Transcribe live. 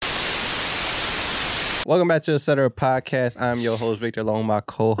Welcome back to Etc. Podcast. I'm your host, Victor, along with my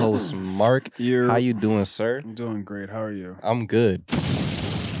co-host, Mark. How you doing, sir? I'm doing great. How are you? I'm good.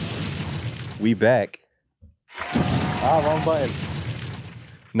 We back. Wrong button.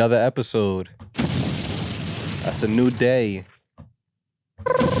 Another episode. That's a new day.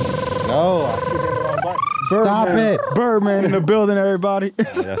 No, I keep hitting the wrong button. Stop it. Birdman in the building, everybody.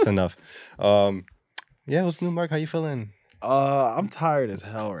 That's enough. Yeah, what's new, Mark? How you feeling? I'm tired as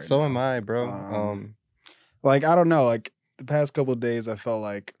hell right now. So am I, bro. Like, I don't know. Like, the past couple of days, I felt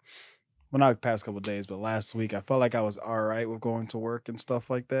like, well, not the past couple of days, but last week, I felt like I was all right with going to work and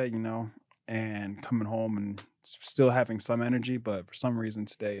stuff like that, you know, and coming home and still having some energy. But for some reason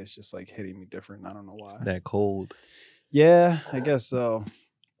today, it's just like hitting me different. I don't know why. That cold. Yeah, I guess so.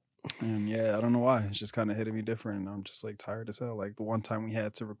 And yeah, I don't know why. It's just kind of hitting me different. And I'm just like tired as hell. Like the one time we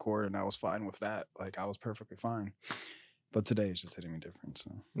had to record and I was fine with that. Like I was perfectly fine. But today it's just hitting me different.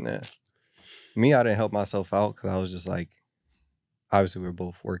 So yeah. Me, I didn't help myself out because I was just like, obviously we were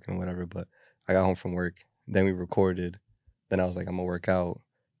both working, whatever, but I got home from work. Then we recorded. Then I was like, I'm going to work out.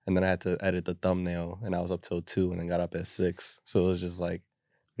 And then I had to edit the thumbnail and I was up till 2 and then got up at 6. So it was just like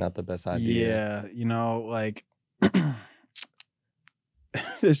not the best idea. yeah, you know, like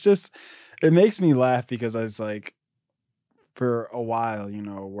it's just, it makes me laugh because it's like for a while, you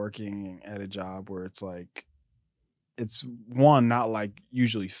know, working at a job where it's like, it's one, not like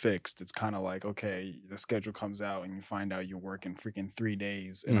usually fixed. It's kind of like, okay, the schedule comes out and you find out you're working freaking 3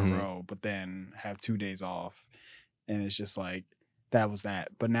 days in a row, but then have 2 days off. And it's just like, that was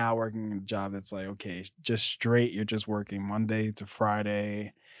that. But now working in a job that's like, okay, just straight, you're just working Monday to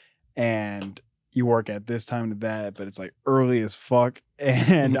Friday and you work at this time to that, but it's like early as fuck.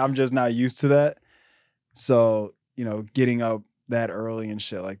 And I'm just not used to that. So, you know, getting up that early and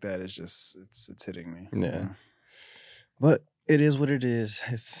shit like that is just, it's hitting me. Yeah. You know? But it is what it is.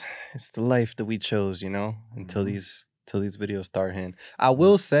 It's the life that we chose, you know, until these videos start hitting. I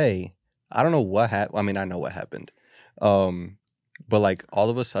will say, I don't know what happened. I mean, I know what happened. But like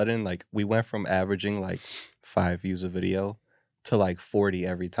all of a sudden, like we went from averaging like 5 views a video to like 40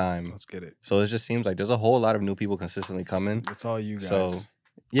 every time. Let's get it. So it just seems like there's a whole lot of new people consistently coming. It's all you guys. So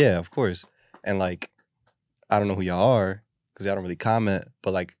yeah, of course. And like, I don't know who y'all are because y'all don't really comment,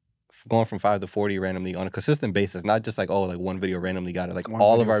 but like going from 5 to 40 randomly on a consistent basis, not just like, oh, like one video randomly got it. Like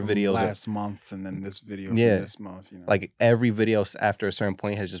all of our videos last month and then this video from Yeah. this month, you know. Like every video after a certain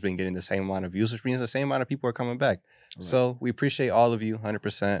point has just been getting the same amount of views, which means the same amount of people are coming back. Right. So we appreciate all of you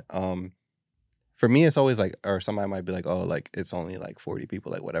 100%. For me, it's always like, or somebody might be like, oh, like it's only like 40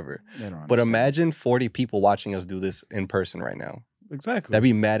 people, like whatever. But imagine 40 people watching us do this in person right now. Exactly. That'd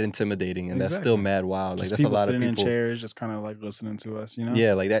be mad intimidating, and that's still mad wild. Like just that's a lot of people people sitting in chairs, just kind of like listening to us, you know?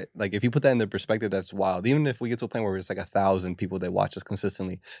 Yeah, like that. Like if you put that into perspective, that's wild. Even if we get to a point where it's like 1,000 people that watch us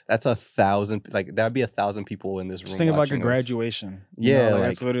consistently, that's 1,000. Like that'd be 1,000 people in this room. Just think about like a graduation. Yeah, like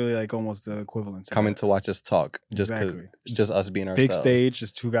that's literally like almost the equivalent. Coming to watch us talk, just us being ourselves. Big stage,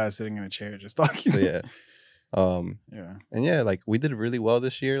 just 2 guys sitting in a chair, just talking. So yeah, yeah, and yeah, like we did really well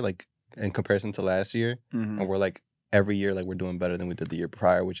this year, like in comparison to last year, and we're like. Every year, like we're doing better than we did the year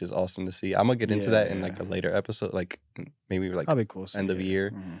prior, which is awesome to see. I'm gonna get into that in like a later episode, like maybe like I'll be close end of the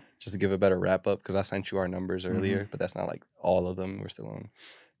year, just to give a better wrap up. Because I sent you our numbers earlier, but that's not like all of them. We're still on.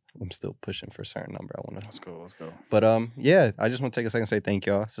 I'm still pushing for a certain number. I want to. Let's go. But yeah, I just want to take a second and say thank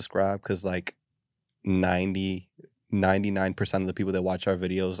y'all. Subscribe because like 99% of the people that watch our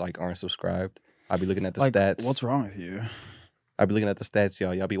videos like aren't subscribed. I'll be looking at the stats. What's wrong with you? I'll be looking at the stats,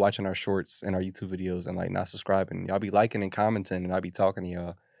 y'all. Y'all be watching our shorts and our YouTube videos and like not subscribing. Y'all be liking and commenting, and I'll be talking to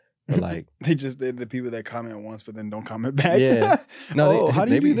y'all. But like they're the people that comment once but then don't comment back. Yeah. No, how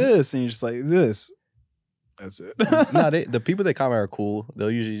do you do this? And you're just like this. That's it. No, the people that comment are cool.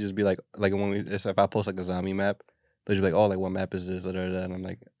 They'll usually just be like when if I post like a zombie map, they'll just be like, oh, like what map is this? And I'm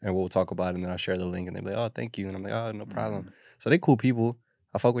like, and we'll talk about it, and then I'll share the link, and they'll be like, oh, thank you, and I'm like, oh, no problem. So they cool people.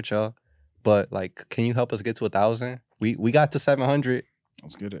 I fuck with y'all, but like, can you help us get to 1,000? We got to 700.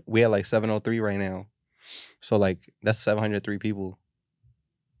 Let's get it. We had like 703 right now. So like that's 703 people.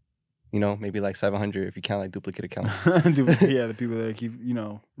 You know, maybe like 700 if you count like duplicate accounts. Yeah, the people that keep, you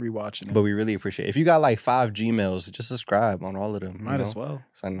know, rewatching it. But we really appreciate it. If you got like 5 Gmails, just subscribe on all of them. Might as well.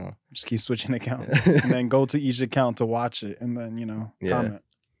 So I know. Just keep switching accounts. And then go to each account to watch it and then, you know, comment.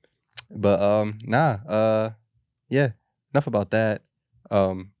 But yeah, enough about that.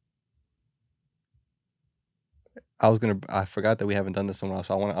 I forgot that we haven't done this in a while,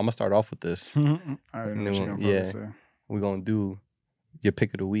 so I'm gonna start off with this. I already know what you're gonna say. We're gonna do your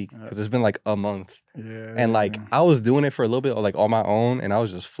pick of the week because it's been like a month. Yeah. And like I was doing it for a little bit like on my own, and I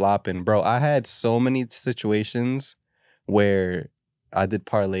was just flopping, bro. I had so many situations where I did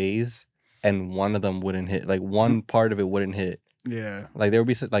parlays and one of them wouldn't hit. Like one part of it wouldn't hit. Yeah. Like there would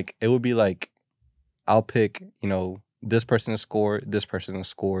be like it would be like I'll pick, this person to score, this person to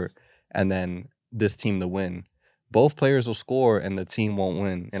score, and then this team to win. Both players will score and the team won't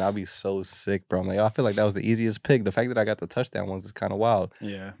win. And I'll be so sick, bro. I'm like, I feel like that was the easiest pick. The fact that I got the touchdown ones is kind of wild.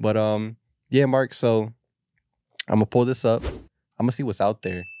 Yeah. But yeah, Mark, so I'm gonna pull this up. I'm gonna see what's out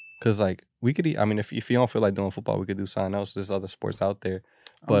there. Cause like we could I mean, if you don't feel like doing football, we could do something else. There's other sports out there.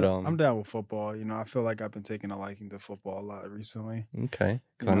 But I'm down with football. I feel like I've been taking a liking to football a lot recently. Okay.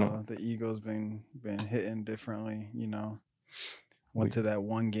 The Eagles been hitting differently. Went to that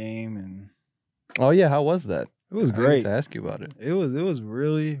one game and. Oh yeah, how was that? It was great. I need to ask you about it. It was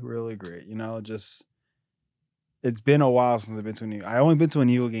really, really great. Just it's been a while since I've been to an Eagle. I only been to an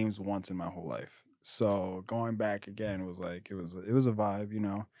Eagle games once in my whole life. So going back again was like it was a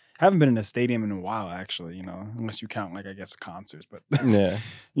vibe. Haven't been in a stadium in a while actually. Unless you count like I guess concerts, but yeah.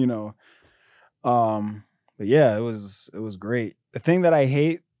 But yeah, it was great. The thing that I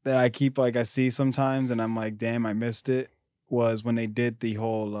hate that I keep like I see sometimes and I'm like, damn, I missed it. Was when they did the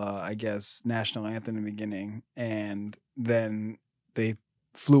whole, I guess, national anthem in the beginning, and then they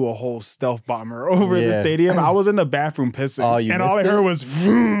flew a whole stealth bomber over the stadium. I was in the bathroom pissing, and all I heard was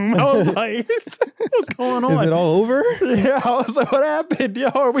vroom. I was like, what's going on? Is it all over? Yeah, I was like, what happened? Yo,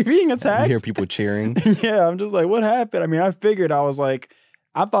 are we being attacked? You hear people cheering. Yeah, I'm just like, what happened? I mean, I figured I was like,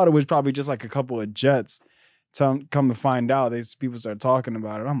 I thought it was probably just like a couple of jets. Come to find out, these people start talking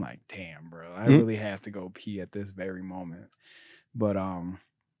about it. I'm like, damn, bro, I really had to go pee at this very moment. But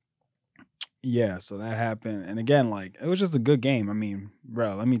yeah, so that happened. And again, like it was just a good game. I mean,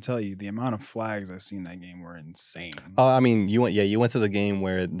 bro, let me tell you, the amount of flags I seen that game were insane. I mean, you went to the game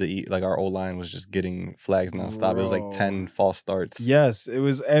where our O-line was just getting flags nonstop. It was like 10 false starts. Yes, it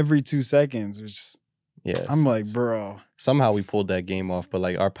was every 2 seconds. It was just I'm like, bro. Somehow we pulled that game off, but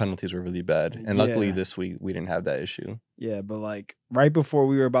like our penalties were really bad. And luckily this week we didn't have that issue. Yeah, but like right before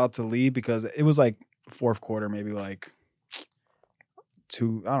we were about to leave, because it was like fourth quarter, maybe like I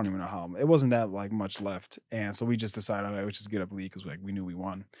don't even know how. It wasn't that like much left. And so we just decided, all right, let's just get up and leave because like we knew we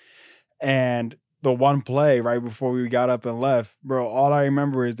won. And the one play right before we got up and left, bro, all I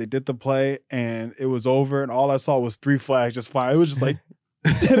remember is they did the play and it was over and all I saw was 3 flags just flying. It was just like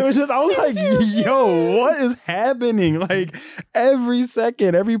it was just I was like, yo, what is happening? Like every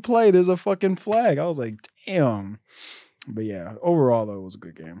second, every play, there's a fucking flag. I was like, damn. But yeah, overall though, it was a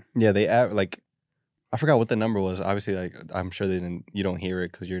good game. Yeah, they I forgot what the number was. Obviously, like I'm sure you don't hear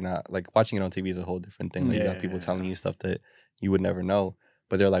it because you're not like watching it on TV is a whole different thing. Like you got people telling you stuff that you would never know.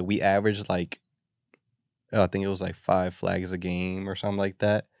 But they're like, we averaged like I think it was like 5 flags a game or something like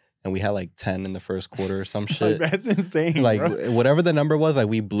that. And we had like 10 in the first quarter or some shit. Like, that's insane. Like bro. Whatever the number was, like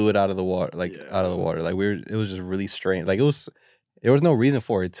we blew it out of the water. Like out of the water. Like it was just really strange. Like there was no reason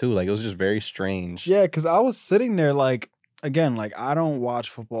for it too. Like it was just very strange. Yeah, because I was sitting there like, again, like I don't watch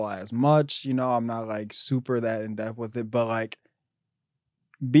football as much, I'm not like super that in depth with it, but like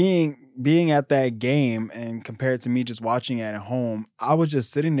being at that game and compared to me just watching it at home, I was just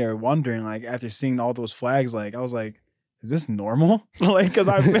sitting there wondering, like after seeing all those flags, like I was like, is this normal? Like, because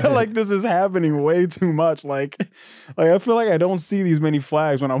I feel like this is happening way too much. Like I feel like I don't see these many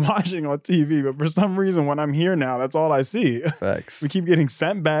flags when I'm watching on TV, but for some reason when I'm here now, that's all I see. Facts. We keep getting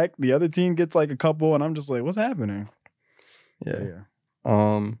sent back. The other team gets like a couple, and I'm just like, what's happening? Yeah.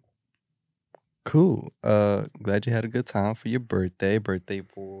 Cool. Glad you had a good time for your birthday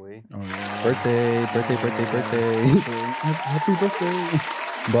boy. Oh yeah. Birthday. Happy birthday.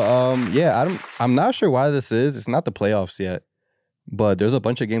 But yeah, I'm not sure why this is. It's not the playoffs yet. But there's a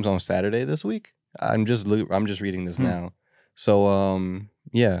bunch of games on Saturday this week. I'm just reading this now. So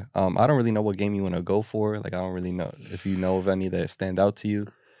yeah, I don't really know what game you want to go for. Like I don't really know if you know of any that stand out to you.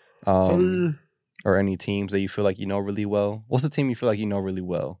 Or any teams that you feel like you know really well. What's the team you feel like you know really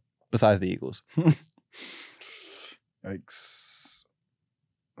well besides the Eagles? Yikes.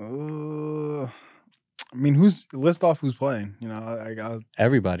 I mean, list off who's playing? I got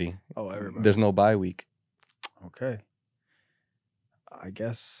everybody. Oh, everybody. There's no bye week. Okay. I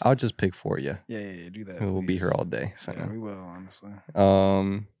guess I'll just pick for you. Yeah, do that. We'll be here all day. So yeah, we will, honestly.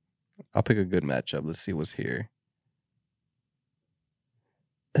 I'll pick a good matchup. Let's see what's here.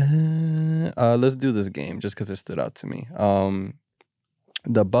 Let's do this game just because it stood out to me.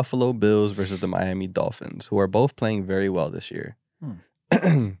 The Buffalo Bills versus the Miami Dolphins, who are both playing very well this year.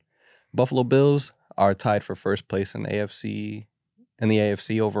 Buffalo Bills are tied for first place in the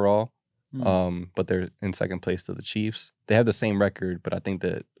AFC overall. But they're in second place to the Chiefs. They have the same record, but I think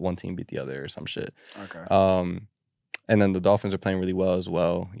that one team beat the other or some shit. Okay. And then the Dolphins are playing really well as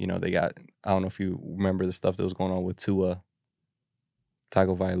well. They got, I don't know if you remember the stuff that was going on with Tua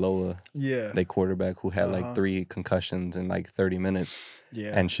Tagovailoa, Yeah. they quarterback who had like Uh-huh. 3 concussions in like 30 minutes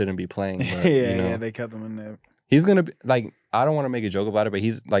Yeah. and shouldn't be playing. But, yeah, they kept him in there. he's going to be like, I don't want to make a joke about it, but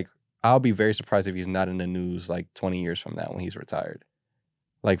he's like, I'll be very surprised if he's not in the news like 20 years from now when he's retired.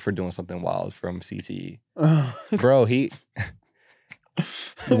 Like for doing something wild from CTE. Bro,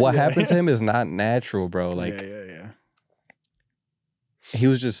 what happened to him is not natural, bro. Like, yeah. he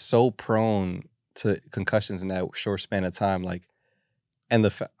was just so prone to concussions in that short span of time. Like, and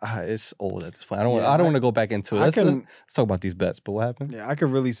it's old at this point. I don't want to go back into it. Let's talk about these bets. But what happened? Yeah, I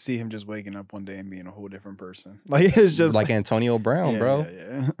could really see him just waking up one day and being a whole different person. Like it's just like Antonio Brown, bro.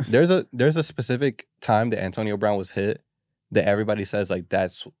 Yeah. There's a specific time that Antonio Brown was hit that everybody says like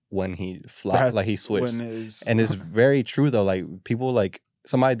that's when he flopped, like he switched. And it's very true though. Like people like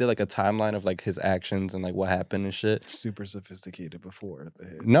somebody did like a timeline of like his actions and like what happened and shit. Super sophisticated before the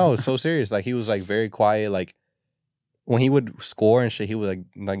hit. No, so serious. Like he was like very quiet. Like when he would score and shit, he would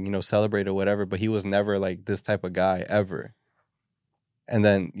like celebrate or whatever. But he was never like this type of guy ever. And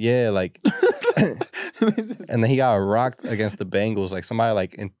then like, and then he got rocked against the Bengals. Like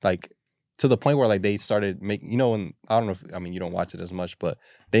somebody like to the point where like they started making, when I don't know if you don't watch it as much, but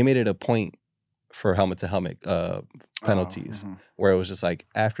they made it a point for helmet to helmet penalties where it was just like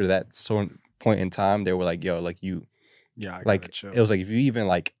after that sort point in time they were like, yo, like you, like it was like if you even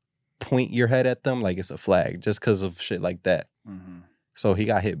like point your head at them, like it's a flag just because of shit like that. So he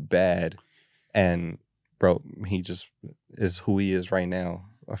got hit bad, and bro, he just is who he is right now.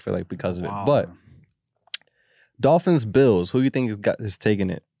 I feel like because of it. But Dolphins Bills, who you think is taking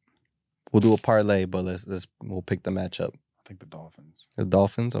it? We'll do a parlay, but we'll pick the matchup. I think the Dolphins. The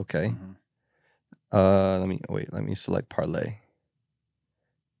Dolphins, okay. Let me select parlay.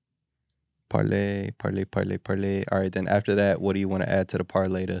 Parlay. All right, then after that, what do you want to add to the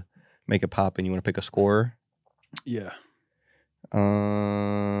parlay to make it pop? And you want to pick a scorer? Yeah.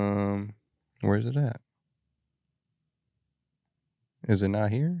 Where is it at? Is it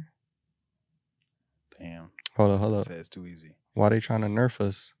not here? Damn. Hold up. Say it's too easy. Why are they trying to nerf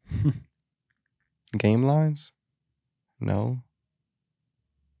us? Game lines? No.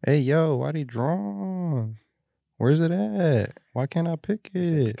 Hey, yo, why they drawn? Where's it at? Why can't I pick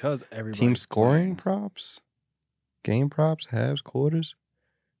it? Because everybody team scoring props, game props, halves, quarters.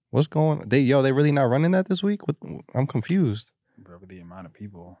 What's going on? They really not running that this week? I'm confused. Bro, with the amount of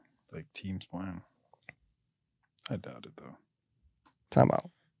people, like teams playing. I doubt it though. Time out.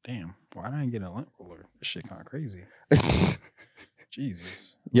 Damn, why didn't I get a lint roller? This shit kind of crazy.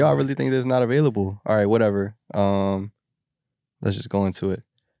 Jesus. Yo, I really think this is not available. All right, whatever. Let's just go into it.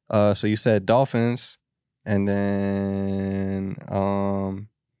 So you said Dolphins, and then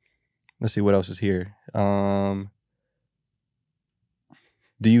let's see what else is here. Do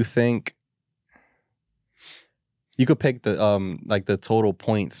you think you could pick the like the total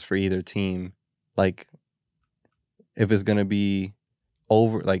points for either team, like if it's gonna be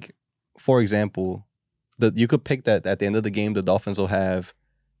over, like for example, you could pick that at the end of the game the Dolphins will have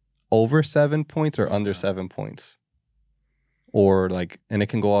over 7 points or under 7 points, or like, and it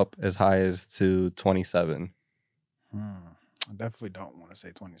can go up as high as to 27. I definitely don't want to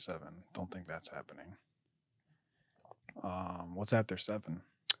say 27. Don't think that's happening. What's after 7?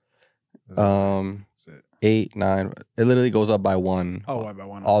 Is it 8, 9. It literally goes up by 1. Oh, by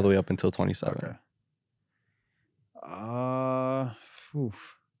 1. All the way up until 27. Okay.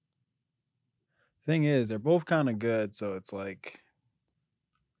 Thing is, they're both kind of good, so it's like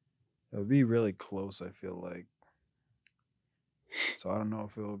it would be really close, I feel like. So I don't know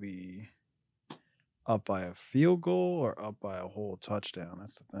if it will be up by a field goal or up by a whole touchdown.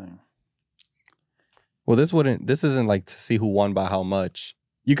 That's the thing. Well, this isn't like to see who won by how much.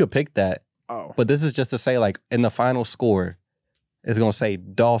 You could pick that. Oh. But this is just to say, like, in the final score, it's going to say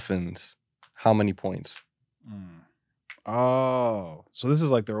Dolphins, how many points? Oh. So this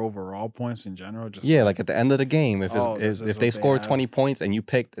is like their overall points in general? Just like at the end of the game, if they scored 20 points and you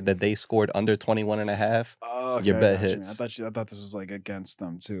picked that they scored under 21 and a half, your bet hits. I thought this was like against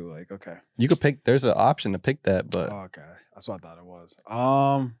them too. Like, okay. You could pick, there's an option to pick that, but. Oh, okay. That's what I thought it was.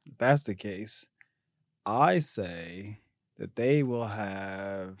 If that's the case, I say that they will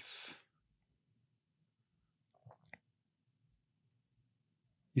have.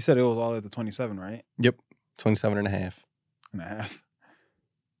 You said it was all the way to 27, right? Yep. 27 and a half.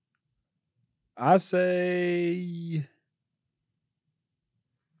 I say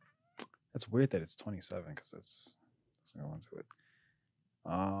that's weird that it's 27 because let's go into it.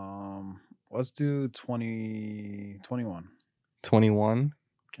 Let's do 21. 21.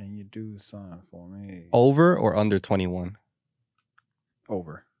 Can you do something for me? Over or under 21?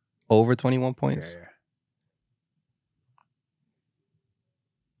 Over. Over 21 points? Yeah.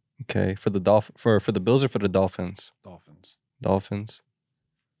 Okay, for the for the Bills or for the Dolphins? Dolphins. Dolphins.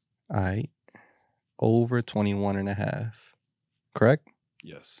 All right. Over 21.5. Correct?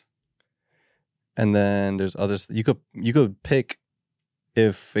 Yes. And then there's others. You could pick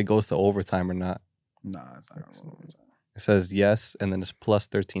if it goes to overtime or not. Nah, it's not going to overtime. It says yes, and then it's plus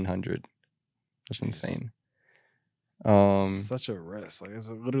 1,300. That's Jeez. insane. Such a risk. Like, it's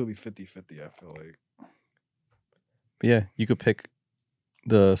literally 50-50, I feel like. Yeah, you could pick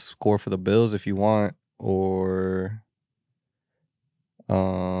the score for the Bills if you want, or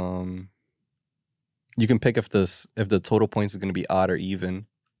you can pick if the total points is going to be odd or even.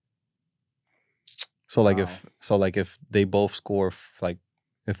 So like if they both score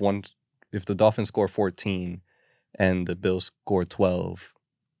if the Dolphins score 14 and the Bills score 12,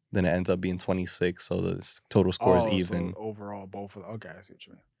 then it ends up being 26. So the total score is even. So overall, both of them. Okay, I see what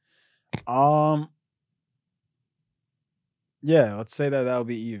you mean. Yeah, let's say that would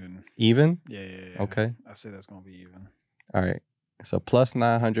be even. Even? Yeah. Okay. I say that's gonna be even. All right. So plus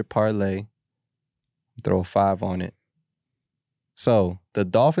 900 parlay. Throw a 5 on it. So the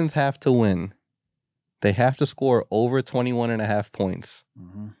Dolphins have to win. They have to score over 21.5 points.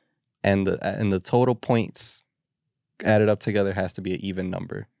 Mm-hmm. And the total points added up together has to be an even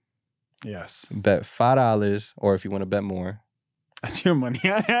number. Yes. Bet $5, or if you want to bet more. That's your money.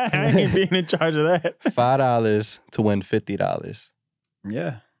 I ain't being in charge of that. $5 to win $50.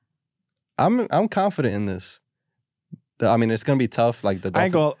 Yeah. I'm confident in this. I mean, it's gonna be tough. Like I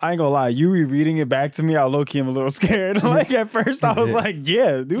ain't gonna lie. You rereading it back to me, I low key am a little scared. Like at first, I was like,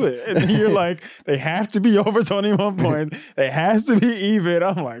 "Yeah, do it," and then you're like, "They have to be over 21 points. It has to be even."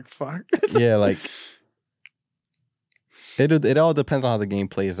 I'm like, "Fuck." Yeah, like it all depends on how the game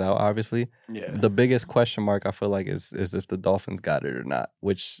plays out. Obviously, yeah. The biggest question mark I feel like is if the Dolphins got it or not,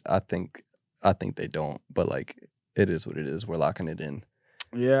 which I think they don't. But like, it is what it is. We're locking it in.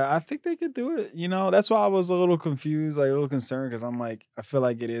 Yeah, I think they could do it. You know, that's why I was a little confused, like a little concerned, because I'm like, I feel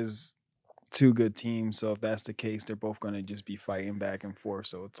like it is two good teams. So if that's the case, they're both going to just be fighting back and forth.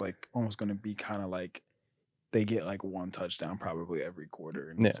 So it's like almost going to be kind of like they get like one touchdown probably every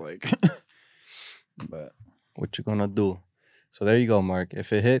quarter. And it's like, but what you gonna do? So there you go, Mark.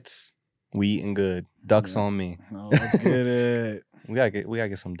 If it hits, we eating good. Duck's on me. No, let's get it. We gotta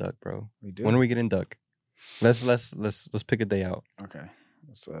get some duck, bro. We do. When are we getting duck? Let's pick a day out. Okay.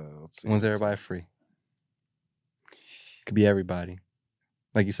 Let's see. When's everybody free? Could be everybody.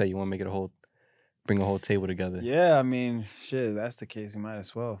 Like you said, you want to make it bring a whole table together. Yeah, I mean, shit. If that's the case, you might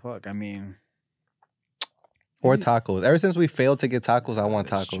as well. Fuck. I mean, or tacos. Ever since we failed to get tacos, I want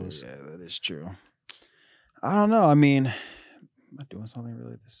tacos. True. Yeah, that is true. I don't know. I mean, am I doing something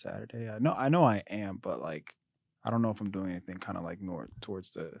really this Saturday? I know I am, but like, I don't know if I'm doing anything kind of like more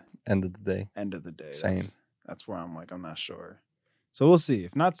towards the end of the day. Same. That's where I'm like, I'm not sure. So we'll see.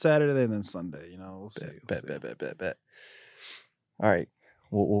 If not Saturday, then Sunday. You know, we'll see. Bet. All right,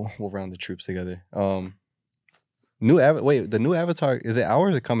 we'll round the troops together. The new Avatar, is it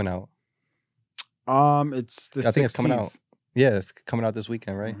ours or coming out? It's the 16th. I think it's coming out. Yeah, it's coming out this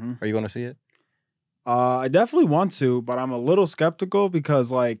weekend, right? Mm-hmm. Are you going to see it? I definitely want to, but I'm a little skeptical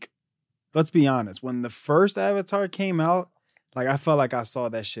because, like, let's be honest. When the first Avatar came out, like, I felt like I saw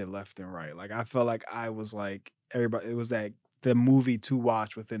that shit left and right. Like, I felt like I was like everybody. It was the movie to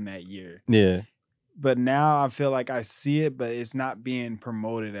watch within that year. Yeah. But now I feel like I see it, but it's not being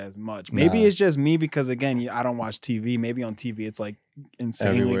promoted as much. Maybe it's just me because, again, I don't watch TV. Maybe on TV it's like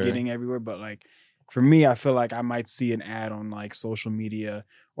insanely getting everywhere. But like for me, I feel like I might see an ad on like social media,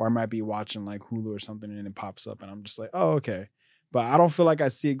 or I might be watching like Hulu or something and it pops up and I'm just like, oh, okay. But I don't feel like I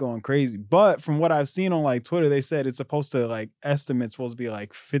see it going crazy. But from what I've seen on like Twitter, they said it's supposed to like estimate's supposed to be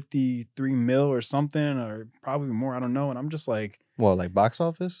like 53 mil or something, or probably more. I don't know. And I'm just like, well, like box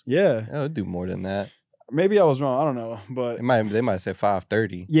office? Yeah. It'll do more than that. Maybe I was wrong. I don't know. But they might have said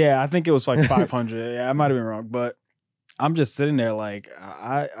 530. Yeah, I think it was like 500. Yeah, I might have been wrong. But I'm just sitting there like,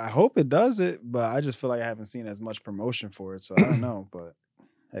 I hope it does it, but I just feel like I haven't seen as much promotion for it. So I don't know. But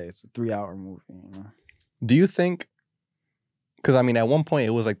hey, it's a 3-hour movie, you know. Do you think, because I mean, at one point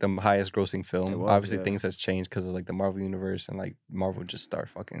it was like the highest grossing film. Obviously, things has changed because of like the Marvel universe and like Marvel just start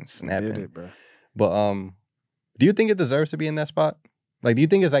fucking snapping. Did it, bro. But do you think it deserves to be in that spot? Like, do you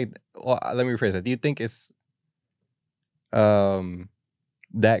think it's like? Well, let me rephrase that. Do you think it's that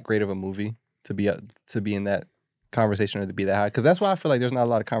great of a movie to be in that conversation or to be that high? Because that's why I feel like there's not a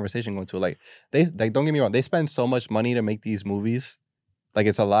lot of conversation going to it. Like don't get me wrong, they spend so much money to make these movies. Like,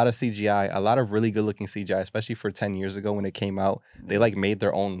 it's a lot of CGI, a lot of really good looking CGI, especially for 10 years ago when it came out. They like made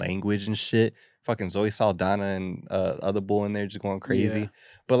their own language and shit. Fucking Zoe Saldana and other bull in there just going crazy. Yeah.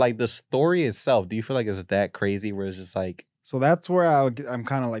 But like the story itself, do you feel like it's that crazy where it's just like So that's where I'm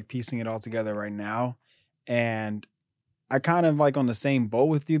kind of like piecing it all together right now. And I kind of like on the same boat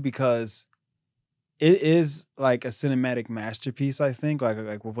with you because it is like a cinematic masterpiece, I think.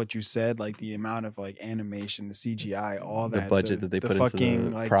 Like with what you said, like the amount of like animation, the CGI, all The that, budget that they the put into fucking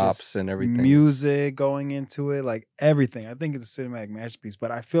the like props just and everything. music going into it, like everything. I think it's a cinematic masterpiece.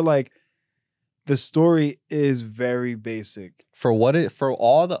 But I feel like the story is very basic. For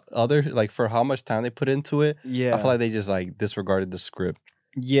all the other like for how much time they put into it, I feel Yeah. like they just like disregarded the script.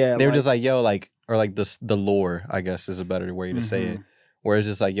 Yeah. They were just like, yo, like or like the lore, I guess is a better way to say it. Mhm. Where it's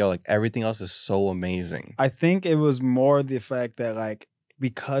just like, yo, like everything else is so amazing. I think it was more the fact that like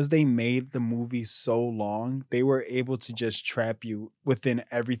because they made the movie so long, they were able to just trap you within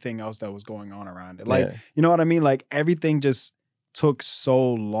everything else that was going on around it. Like, Yeah. you know what I mean? Like everything just took so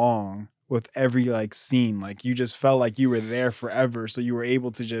long with every like scene. Like you just felt like you were there forever. So you were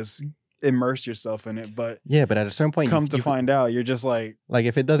able to just immerse yourself in it. But Yeah, but at a certain point, come to find out, you're just like, like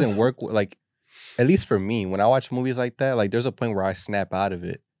if it doesn't work, like at least for me, when I watch movies like that, like there's a point where I snap out of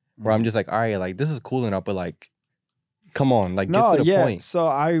it, where I'm just like, all right, like this is cool enough, but like, come on, like get no, to the yeah. point. So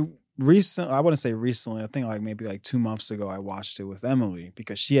I wouldn't say recently, I think like maybe like 2 months ago, I watched it with Emily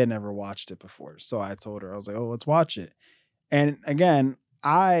because she had never watched it before. So I told her, I was like, oh, let's watch it. And again,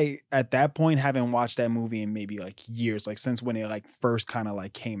 I at that point haven't watched that movie in maybe like years, like since when it like first kind of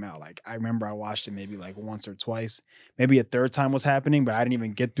like came out. Like I remember I watched it maybe like once or twice, maybe a third time was happening, but I didn't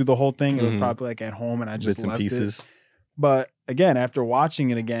even get through the whole thing. It was Mhm. probably like at home and I just Bits and left it. pieces. But again, after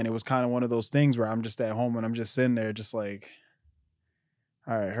watching it again, it was kind of one of those things where I'm just at home and I'm just sitting there, just like,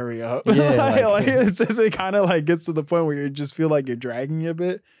 all right, hurry up. Yeah, like it's just, it kind of like gets to the point where you just feel like you're dragging a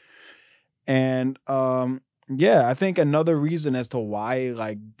bit. And yeah, I think another reason as to why it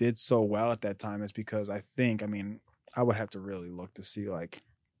like did so well at that time is because I mean, I would have to really look to see like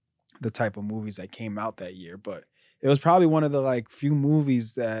the type of movies that came out that year, but it was probably one of the like few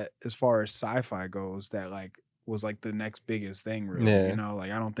movies that as far as sci-fi goes that like was like the next biggest thing really, Yeah. you know,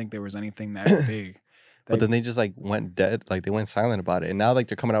 like I don't think there was anything that big. But then they just like went dead, like they went silent about it. And now like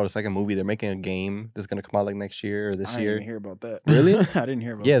they're coming out with a second movie. They're making a game that's gonna come out like next year or this I didn't year. even hear about that. Really? I didn't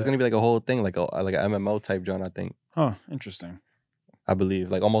hear about Yeah, that. it's gonna be like a whole thing, like an MMO type John, I think. Huh, interesting. I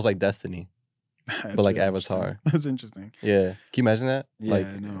believe. Like almost like Destiny. That's But like really Avatar. interesting. That's interesting. Yeah. Can you imagine that? Yeah, like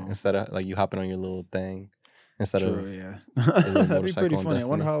I know. instead of like you hopping on your little thing instead True, of yeah. little That'd be pretty motorcycle on funny. I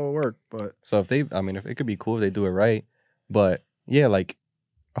wonder Destiny. how it worked, but So if they, I mean, if it could be cool if they do it right, but yeah, like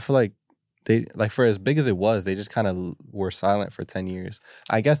I feel like they like for as big as it was, they just kind of were silent for 10 years.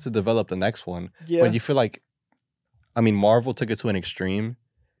 I guess to develop the next one, yeah. but you feel like, I mean, Marvel took it to an extreme,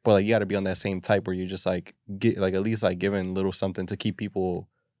 but like you got to be on that same type where you just like get like at least like giving little something to keep people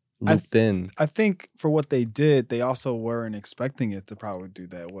looped in. I think for what they did, they also weren't expecting it to probably do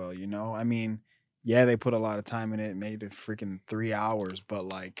that well, you know? I mean, yeah, they put a lot of time in it, made it freaking 3 hours, but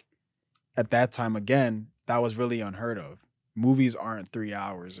like at that time again, that was really unheard of. Movies aren't 3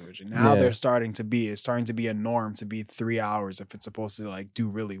 hours originally. Now Yeah. it's starting to be a norm to be 3 hours if it's supposed to like do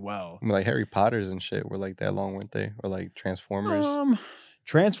really well. I mean, like Harry Potter's and shit were like that long, weren't they? Or like Transformers.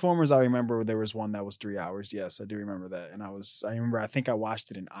 Transformers, I remember there was one that was 3 hours. Yes, I do remember that. And I think I watched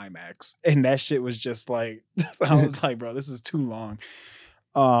it in IMAX. And that shit was just like I was like, bro, this is too long.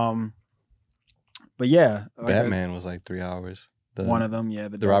 But yeah. Like Batman was like 3 hours. One of them, yeah.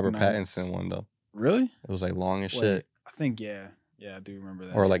 The Robert Pattinson one though. Really? It was like long as Wait, shit. I think yeah, I do remember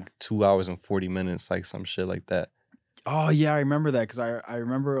that. Or like 2 hours and 40 minutes, like some shit like that. Oh yeah, I remember that because I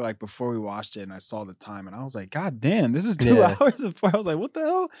remember like before we watched it and I saw the time and I was like, God damn, this is 2 hours. Before I was like, what the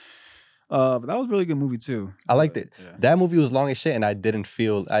hell? But that was a really good movie too. I liked it. Yeah. That movie was long as shit, and it didn't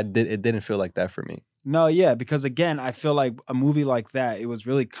feel like that for me. No, yeah, because again, I feel like a movie like that, it was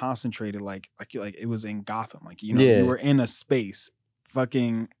really concentrated, like it was in Gotham, like you know, Yeah. you were in a space.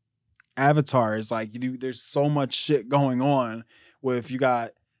 Fucking Avatar is like there's so much shit going on with you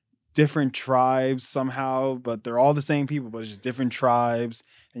got different tribes somehow, but they're all the same people, but it's just different tribes.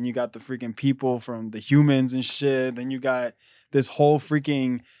 And you got the freaking people from the humans and shit. Then you got this whole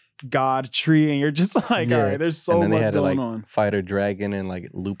freaking god tree, and you're just like, Yeah. all right, there's so and then much they had going to like on. fight a dragon and like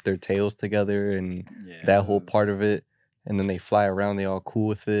loop their tails together and Yeah, that whole part of it. And then they fly around, they all cool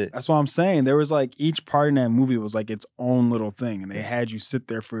with it. That's what I'm saying. There was like each part in that movie was like its own little thing, and they had you sit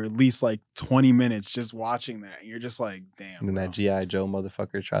there for at least like 20 minutes just watching that. And you're just like, damn. And then bro. that G.I. Joe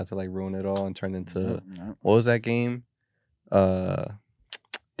motherfucker tried to like ruin it all and turn into Yep. what was that game?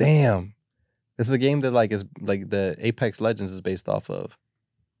 Damn. It's the game that like is like the Apex Legends is based off of.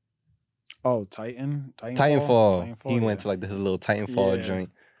 Oh, Titanfall. Titanfall. He yeah. went to like this little Titanfall Yeah. joint.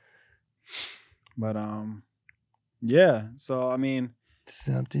 But yeah. So I mean,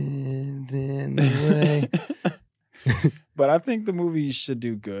 Something's in the way. But I think the movie should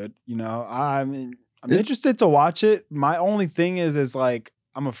do good. You know, I mean, I'm It's- interested to watch it. My only thing is like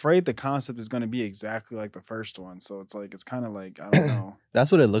I'm afraid the concept is going to be exactly like the first one. So it's like it's kind of like I don't know That's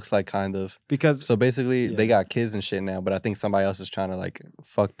what it looks like, kind of. because So basically, they yeah. got kids and shit now, but I think somebody else is trying to like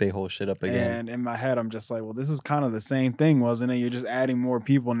fuck their whole shit up again. And in my head, I'm just like, well, this was kind of the same thing, wasn't it? You're just adding more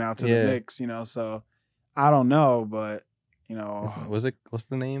people now to the mix, you know. So I don't know, but you know, What's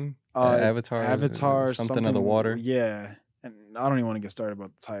the name? Avatar, something of the water. Yeah, and I don't even want to get started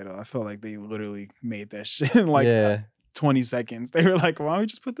about the title. I feel like they literally made that shit in like 20 seconds. They were like, why don't we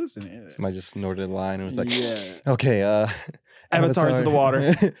just put this in it? Somebody just snorted a line and was like, yeah, okay, Avatar into the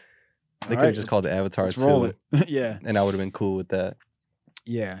water. They could have just called it Avatar 2. Roll it. Yeah. And I would have been cool with that.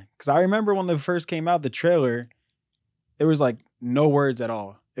 Yeah. Because I remember when they first came out, the trailer, there was like no words at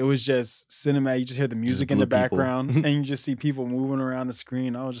all. It was just cinematic. You just hear the music in the background and you just see people moving around the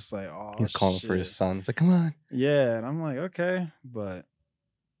screen. I was just like, oh, he's calling for his son. It's like, come on. Yeah. And I'm like, okay. But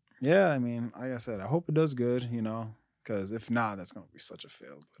yeah, I mean, like I said, I hope it does good, you know, because if not, that's going to be such a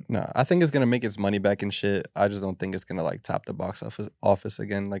fail. No, I think it's going to make its money back and shit. I just don't think it's going to like top the box office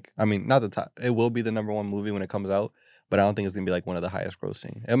again. Like, I mean, not the top. It will be the #1 movie when it comes out, but I don't think it's going to be like one of the highest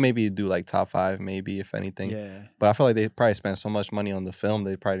grossing. It'll maybe do like top 5, maybe, if anything. Yeah. But I feel like they probably spent so much money on the film,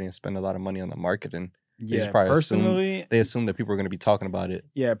 they probably didn't spend a lot of money on the marketing. Yeah, personally, they assumed that people were going to be talking about it.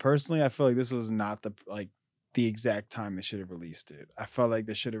 Yeah, personally, I feel like this was not the exact time they should have released it. I felt like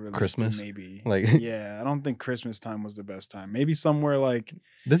they should have released Christmas, it maybe. Like, yeah, I don't think Christmas time was the best time. Maybe somewhere like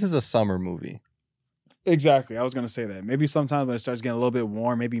this is a summer movie. Exactly. I was gonna say that. Maybe sometimes when it starts getting a little bit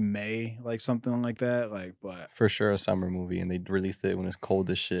warm, maybe May, like something like that. Like, but for sure a summer movie, and they released it when it's cold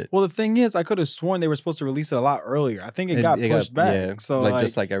as shit. Well, the thing is, I could have sworn they were supposed to release it a lot earlier. I think it got pushed back. Yeah, so like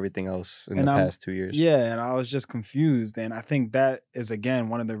just like everything else in the past 2 years. Yeah, and I was just confused, and I think that is again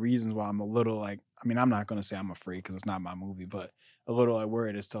one of the reasons why I'm a little like. I mean, I'm not gonna say I'm afraid because it's not my movie, but a little like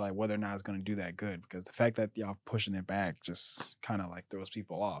worried as to like whether or not it's gonna do that good because the fact that y'all pushing it back just kind of like throws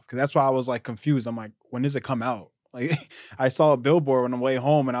people off. Because that's why I was like confused. I'm like, when does it come out? Like I saw a billboard on the way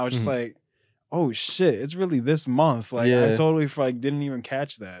home, and I was just like, oh shit, it's really this month. Like I totally didn't even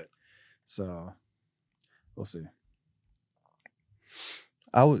catch that. So we'll see.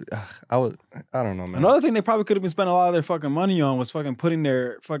 I don't know, man. Another thing they probably could have been spending a lot of their fucking money on was fucking putting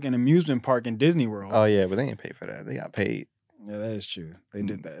their fucking amusement park in Disney World. Oh yeah, but they didn't pay for that. They got paid. Yeah, that is true. They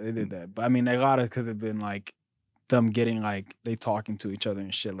did that. They did that. But I mean, a lot of it could have been like them getting like they talking to each other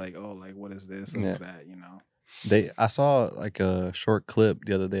and shit. Like, oh, like what is this? What is that? You know. I saw like a short clip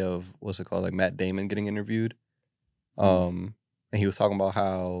the other day of what's it called, like Matt Damon getting interviewed. And he was talking about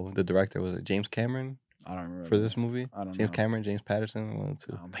how the director was James Cameron. I don't remember for this movie. I don't James know. Cameron, James Patterson, one of the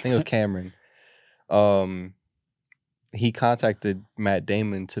two. I think it was Cameron. He contacted Matt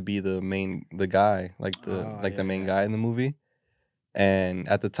Damon to be the guy, like the main guy in the movie. And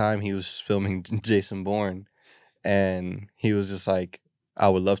at the time, he was filming Jason Bourne, and he was just like, "I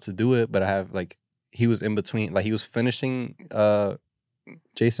would love to do it, but I have like." He was in between, like he was finishing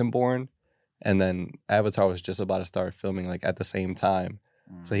Jason Bourne, and then Avatar was just about to start filming, like at the same time.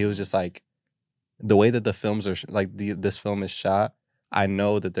 So he was just like, the way that the films are this film is shot, I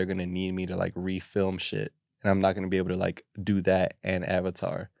know that they're gonna need me to like refilm shit, and I'm not gonna be able to like do that and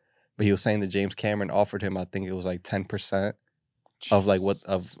Avatar. But he was saying that James Cameron offered him, I think it was like 10% of like what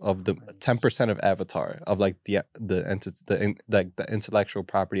of the 10% of Avatar, of like the intellectual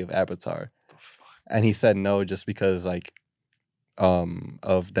property of Avatar, and he said no just because like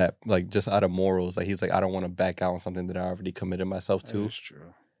of that, like just out of morals, like he's like, I don't want to back out on something that I already committed myself to. That's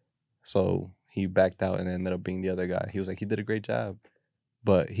true. So he backed out and ended up being the other guy. He was like, he did a great job.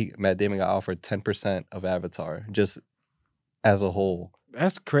 But Matt Damon got offered 10% of Avatar, just as a whole.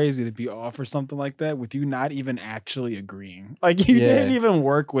 That's crazy to be offered something like that with you not even actually agreeing. Like you didn't even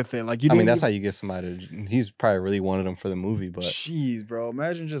work with it. Like you. I mean, that's how you get somebody. He's probably really wanted him for the movie, but jeez, bro,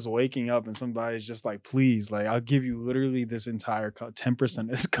 imagine just waking up and somebody's just like, "Please, like, I'll give you literally this entire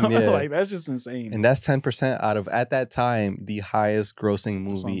 10% is coming." Like that's just insane. And that's 10% out of at that time the highest grossing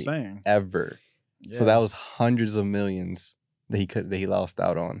movie ever. Yeah. So that was hundreds of millions that he lost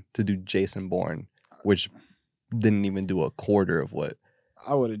out on to do Jason Bourne, which didn't even do a quarter of what.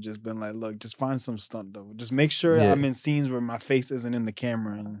 I would have just been like, look, just find some stunt double. Just make sure I'm in scenes where my face isn't in the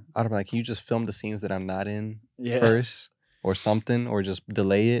camera. And I'd be like, can you just film the scenes that I'm not in first or something, or just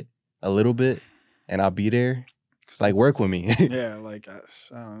delay it a little bit and I'll be there? Like, work with me. Yeah, like, I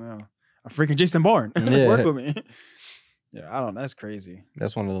don't know. I'm freaking Jason Bourne. Yeah. Work with me. Yeah, I don't know. That's crazy.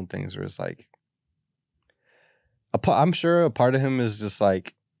 That's one of them things where it's like, I'm sure a part of him is just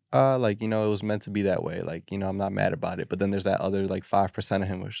like, Like, it was meant to be that way. Like, I'm not mad about it. But then there's that other like 5% of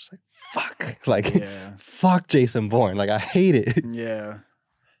him was just like, fuck. Like, Yeah. fuck Jason Bourne. Like, I hate it. Yeah.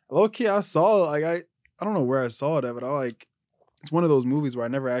 Low key, I saw like I don't know where I saw it at, but I like it's one of those movies where I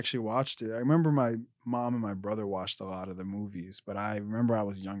never actually watched it. I remember my mom and my brother watched a lot of the movies, but I remember I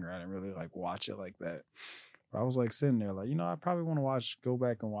was younger. I didn't really like watch it like that. But I was like sitting there like, I probably want to go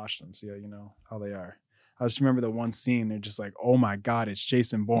back and watch them, see how, how they are. I just remember the one scene. They're just like, "Oh my god, it's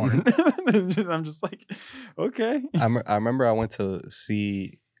Jason Bourne." I'm just like, okay. I remember I went to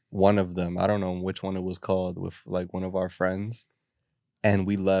see one of them. I don't know which one it was called with like one of our friends. And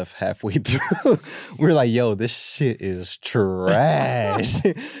we left halfway through. We were like, "Yo, this shit is trash."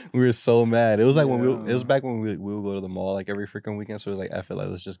 We were so mad. It was like it was back when we would go to the mall like every freaking weekend. So it was like, "F it, like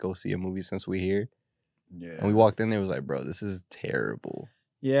let's just go see a movie since we're here." Yeah. And we walked in there. It was like, "Bro, this is terrible."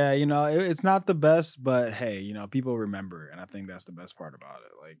 Yeah, it's not the best, but hey, people remember, and I think that's the best part about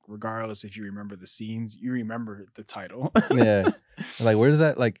it. Like, regardless if you remember the scenes, you remember the title. Yeah, like where does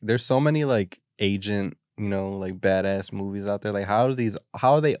that like? There's so many like agent, like badass movies out there. Like how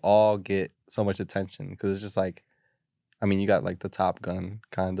do they all get so much attention? Because it's just like, I mean, you got like the Top Gun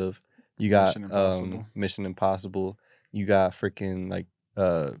kind of, you got Mission Impossible, you got freaking like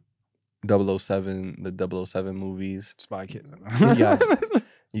 007, the 007 movies, Spy Kids.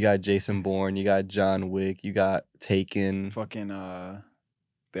 You got Jason Bourne, you got John Wick, you got Taken. Fucking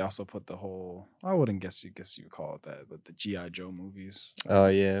they also put the whole, I wouldn't guess you would call it that, but the G.I. Joe movies. Oh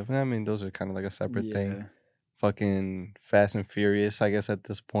yeah. I mean those are kind of like a separate thing. Fucking Fast and Furious, I guess at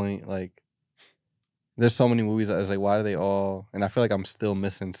this point. Like there's so many movies that I was like, why do they all, and I feel like I'm still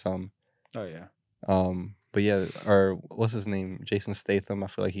missing some. Oh yeah. But yeah, or what's his name? Jason Statham. I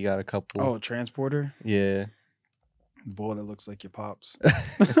feel like he got a couple. Oh, Transporter? Yeah. Boy, that looks like your pops.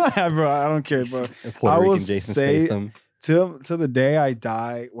 Bro, I don't care, bro. Puerto Rican Jason Statham. Till the day I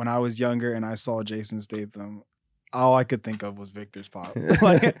die, when I was younger and I saw Jason Statham, all I could think of was Victor's pop.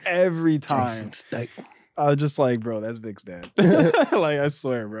 Like every time. I was just like, bro, that's Vic's dad. Like, I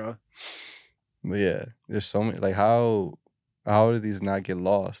swear, bro. But yeah, there's so many. Like, how do these not get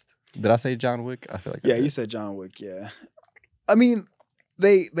lost? Did I say John Wick? I feel like you said John Wick. Yeah, I mean,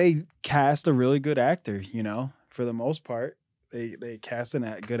 they cast a really good actor. For the most part, they cast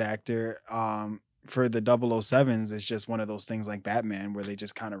a good actor. For the 007s, it's just one of those things like Batman where they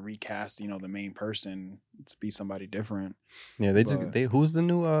just kind of recast, the main person to be somebody different. Yeah, who's the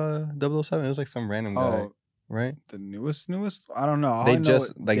new 007? It was like some random guy, right? The newest. I don't know. They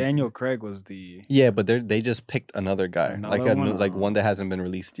just like Daniel Craig was the. Yeah, but they just picked another guy, one that hasn't been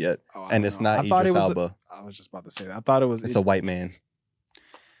released yet, and it's not Idris Elba. I was just about to say that. I thought it was. It's a white man.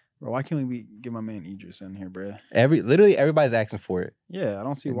 Bro, why can't we get my man Idris in here, bro? Literally everybody's asking for it. Yeah, I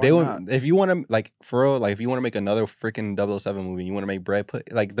don't see why not. If you want to, like, for real, like, if you want to make another freaking 007 movie, you want to make bread,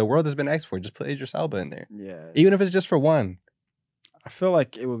 like, the world has been asked for it. Just put Idris Elba in there. Yeah. Even if it's just for one. I feel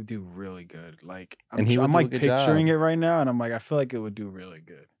like it would do really good. Like, I'm like picturing it right now, and I'm like, I feel like it would do really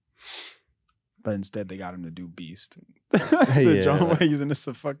good. But instead, they got him to do Beast. John Wayne he's in this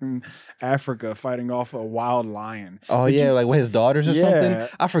fucking Africa fighting off a wild lion. Oh, like with his daughters or something?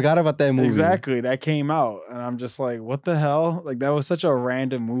 I forgot about that movie. Exactly. That came out. And I'm just like, what the hell? Like, that was such a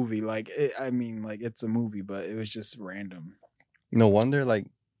random movie. Like, it's a movie, but it was just random. No wonder, like,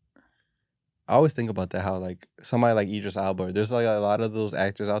 I always think about that, how, like, somebody like Idris Elba, there's, like, a lot of those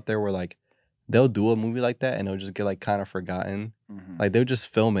actors out there where, like, they'll do a movie like that and it'll just get, like, kind of forgotten. Mm-hmm. Like, they'll just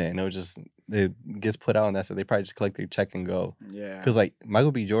film it and it gets put out and that's it. They probably just collect their check and go. Yeah. Because, like,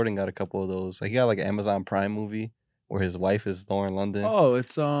 Michael B. Jordan got a couple of those. Like, he got, like, an Amazon Prime movie where his wife is Lauren London. Oh,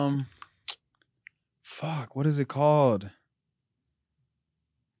 it's, fuck, what is it called?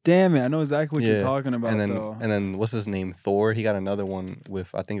 Damn it, I know exactly what you're talking about, though. And then, what's his name? Thor, he got another one with,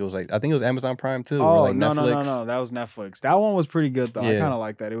 I think it was Amazon Prime, too. Oh, like no, that was Netflix. That one was pretty good, though. Yeah. I kind of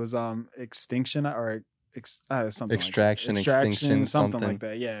like that. It was, Extinction, or... something Extraction, like Extinction, something like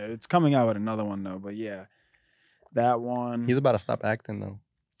that. Yeah, it's coming out with another one though. But yeah, that one. He's about to stop acting though.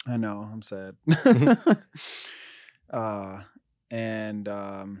 I know. I'm sad. And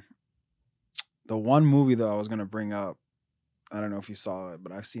the one movie though I was gonna bring up, I don't know if you saw it,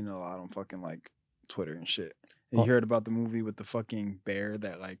 but I've seen it a lot on fucking like Twitter and shit. You heard about the movie with the fucking bear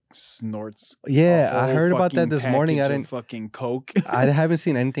that like snorts? Yeah, I heard about that this morning. I didn't fucking coke. I haven't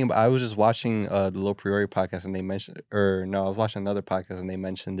seen anything, but I was just watching the Low Priori podcast and they mentioned, I was watching another podcast and they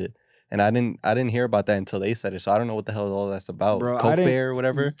mentioned it, and I didn't hear about that until they said it. So I don't know what the hell all that's about. Bro, Coke Bear or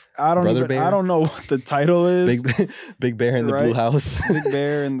whatever. I don't know what the title is. Big Bear in the Blue House. Big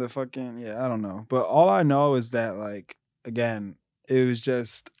Bear in the fucking I don't know. But all I know is that like again, it was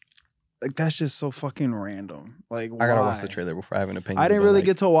just. Like that's just so fucking random. Like I gotta watch the why? trailer before I have an opinion. I didn't but, really like,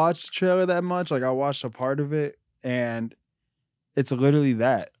 get to watch the trailer that much. Like I watched a part of it, and it's literally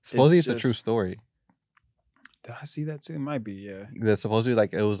that. supposedly it's a true just story. did I see that too? It might be, yeah. That supposedly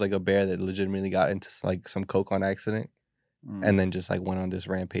like it was like a bear that legitimately got into like some coke on accident, and then just like went on this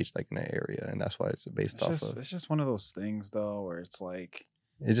rampage like in that area, and that's why it's based off of. It's just one of those things though, where it's like,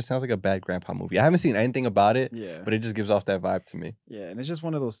 It just sounds like a bad grandpa movie. I haven't seen anything about it, yeah, but it just gives off that vibe to me. yeah, and it's just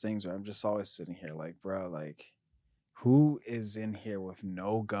one of those things where I'm just always sitting here like, bro, like, who is in here with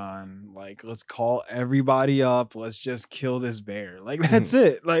no gun? Like, let's call everybody up. Let's just kill this bear. Like, that's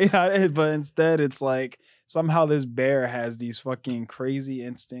it. Like, but instead, it's like somehow this bear has these fucking crazy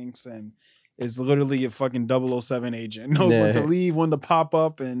instincts and is literally a fucking 007 agent. Knows when to Yeah. leave, when to pop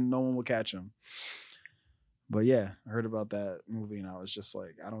up, and no one will catch him. But yeah, I heard about that movie and I was just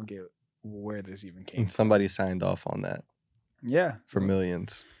like, I don't get where this even came And somebody signed off on that from. Yeah. for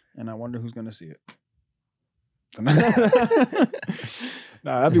millions. And I wonder who's gonna see it.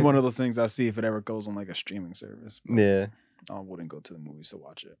 Nah, that'd be one of those things I see if it ever goes on like a streaming service. But Yeah. I wouldn't go to the movies to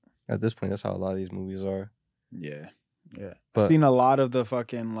watch it. At this point, that's how a lot of these movies are. Yeah. Yeah. But- I've seen a lot of the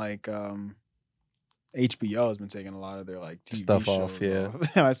fucking like HBO has been taking a lot of their like TV Stuff shows off, yeah.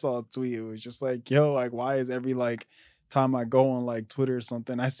 And I saw a tweet. It was just like, yo, like why is every like time I go on like Twitter or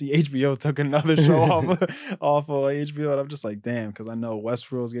something, I see HBO took another show off of HBO, and I'm just like, damn, because I know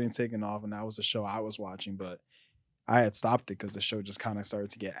Westworld's getting taken off, and that was the show I was watching, but I had stopped it because the show just kind of started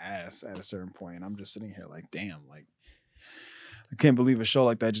to get ass at a certain point. And I'm just sitting here like, damn, like I can't believe a show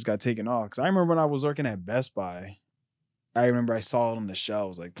like that just got taken off. Because I remember when I was working at Best Buy, I remember I saw it on the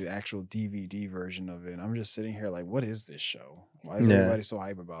shelves, like the actual DVD version of it. And I'm just sitting here like, what is this show? Why is everybody so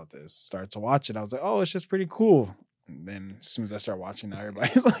hype about this? Started to watch it. I was like, oh, it's just pretty cool. And then as soon as I start watching, now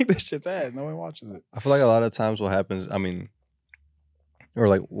everybody's like, this shit's ass. No one watches it. I feel like a lot of times what happens, I mean, or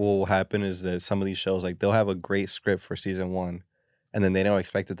like what will happen is that some of these shows, like they'll have a great script for season 1, and then they don't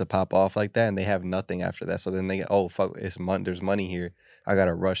expect it to pop off like that, and they have nothing after that. So then they get, oh fuck, it's there's money here. I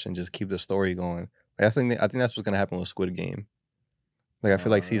gotta rush and just keep the story going. Like, I think that's what's gonna happen with Squid Game. Like I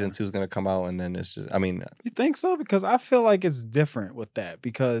feel like season 2 is gonna come out, and then it's just, I mean, You think so? Because I feel like it's different with that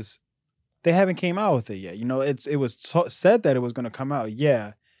because they haven't came out with it yet. You know, it was said that it was going to come out,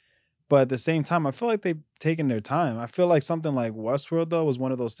 yeah, but at the same time, I feel like they've taken their time. I feel like something like Westworld though was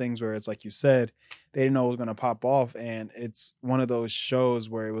one of those things where it's like you said, they didn't know it was going to pop off, and it's one of those shows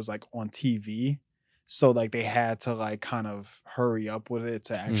where it was like on TV, so like they had to like kind of hurry up with it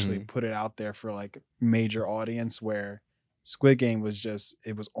to actually put it out there for like major audience. Where Squid Game was just,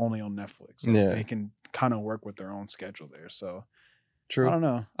 it was only on Netflix. Like, Yeah. they can kind of work with their own schedule there. So true. I don't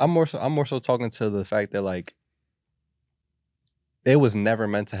know. I'm more so talking to the fact that like it was never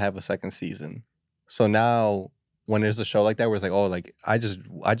meant to have a second season. So now when there's a show like that where it's like, oh, like I just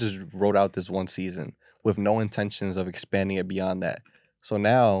wrote out this one season with no intentions of expanding it beyond that. So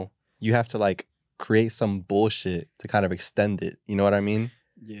now you have to like create some bullshit to kind of extend it. You know what I mean?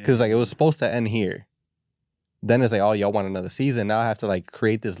 Yeah. Because like it was supposed to end here. Then it's like, oh, y'all want another season. Now I have to like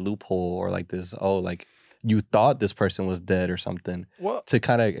create this loophole or like this, oh, like you thought this person was dead or something Well, to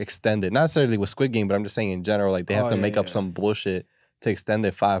kind of extend it. Not necessarily with Squid Game, but I'm just saying in general, like they have to make up some bullshit to extend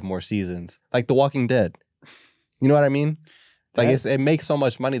it 5 more seasons. Like The Walking Dead. You know what I mean? Like it makes so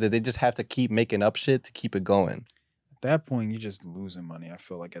much money that they just have to keep making up shit to keep it going. At that point, you're just losing money, I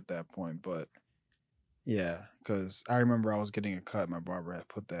feel like, at that point. But yeah, because I remember I was getting a cut. My barber had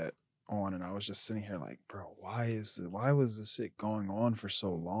put that on, and I was just sitting here like, bro, why was this shit going on for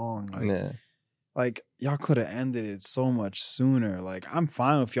so long? Like, Yeah. like y'all could have ended it so much sooner. Like, I'm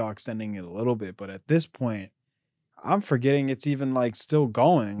fine with y'all extending it a little bit, but at this point, I'm forgetting it's even like still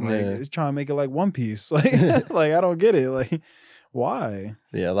going. Like, Yeah. it's trying to make it like One Piece. Like, like I don't get it. Like, why?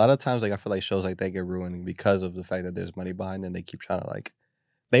 Yeah, a lot of times like I feel like shows like that get ruined because of the fact that there's money behind and they keep trying to like,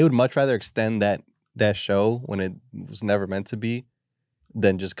 they would much rather extend that show when it was never meant to be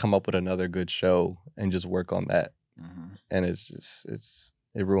than just come up with another good show and just work on that. Mm-hmm. And it's just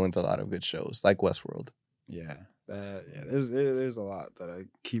it ruins a lot of good shows like Westworld. Yeah, there's a lot that I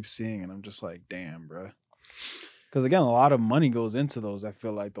keep seeing, and I'm just like, damn, bro. Because again, a lot of money goes into those. I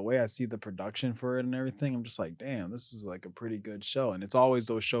feel like the way I see the production for it and everything, I'm just like, damn, this is like a pretty good show. And it's always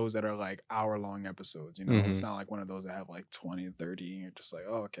those shows that are like hour-long episodes. You know, it's not like one of those that have like 20, 30, and you're just like,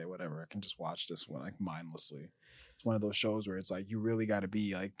 oh, okay, whatever. I can just watch this one like mindlessly. It's one of those shows where it's like you really got to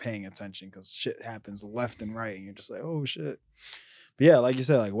be like paying attention because shit happens left and right, and you're just like, oh shit. But yeah, like you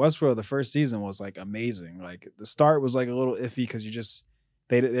said, like Westworld, the first season was like amazing. Like the start was like a little iffy because you just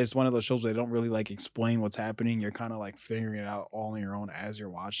it's one of those shows where they don't really like explain what's happening. You're kind of like figuring it out all on your own as you're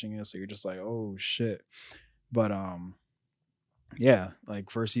watching it. So you're just like, oh shit. But Yeah, like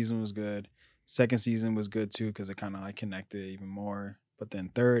first season was good. Second season was good too because it kind of like connected even more. But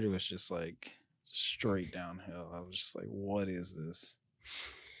then third, it was just like straight downhill. I was just like, what is this?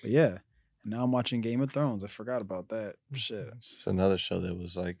 But yeah, and now I'm watching Game of Thrones. I forgot about that. Shit. It's just another show that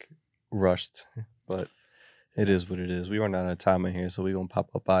was like rushed, but it is what it is. We run out of time in here, so we're gonna pop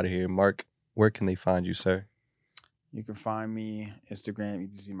up out of here. Mark, where can they find you, sir? You can find me Instagram,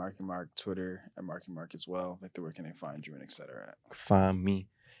 ETC Marky Mark, Twitter at Marky Mark as well. Victor, where can they find you and etc. Find me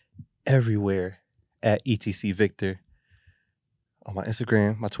everywhere at ETC Victor on my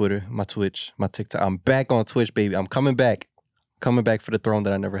Instagram, my Twitter, my Twitch, my TikTok. I'm back on Twitch, baby. I'm coming back. Coming back for the throne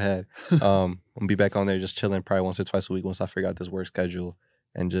that I never had. I'm gonna be back on there just chilling probably once or twice a week once I figure out this work schedule.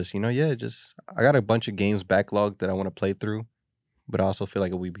 And just, just I got a bunch of games backlogged that I want to play through, but I also feel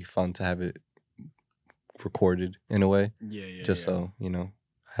like it would be fun to have it recorded in a way. Yeah. Just so, I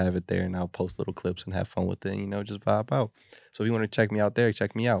have it there and I'll post little clips and have fun with it and, just vibe out. So if you want to check me out there,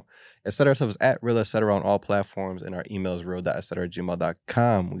 check me out. Etc. Stuff is at Real Etc. on all platforms, and our email is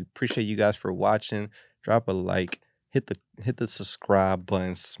real.etc@gmail.com. We appreciate you guys for watching. Drop a like, hit the subscribe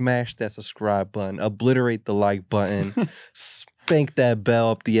button, smash that subscribe button, obliterate the like button, spank that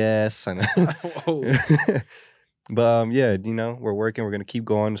bell up the ass. But we're working. We're gonna keep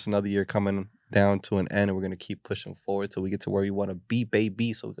going. It's another year coming down to an end, and we're gonna keep pushing forward till we get to where we want to be,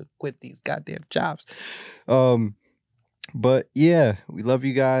 baby. So we can quit these goddamn jobs. But yeah, we love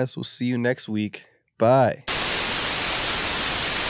you guys. We'll see you next week. Bye.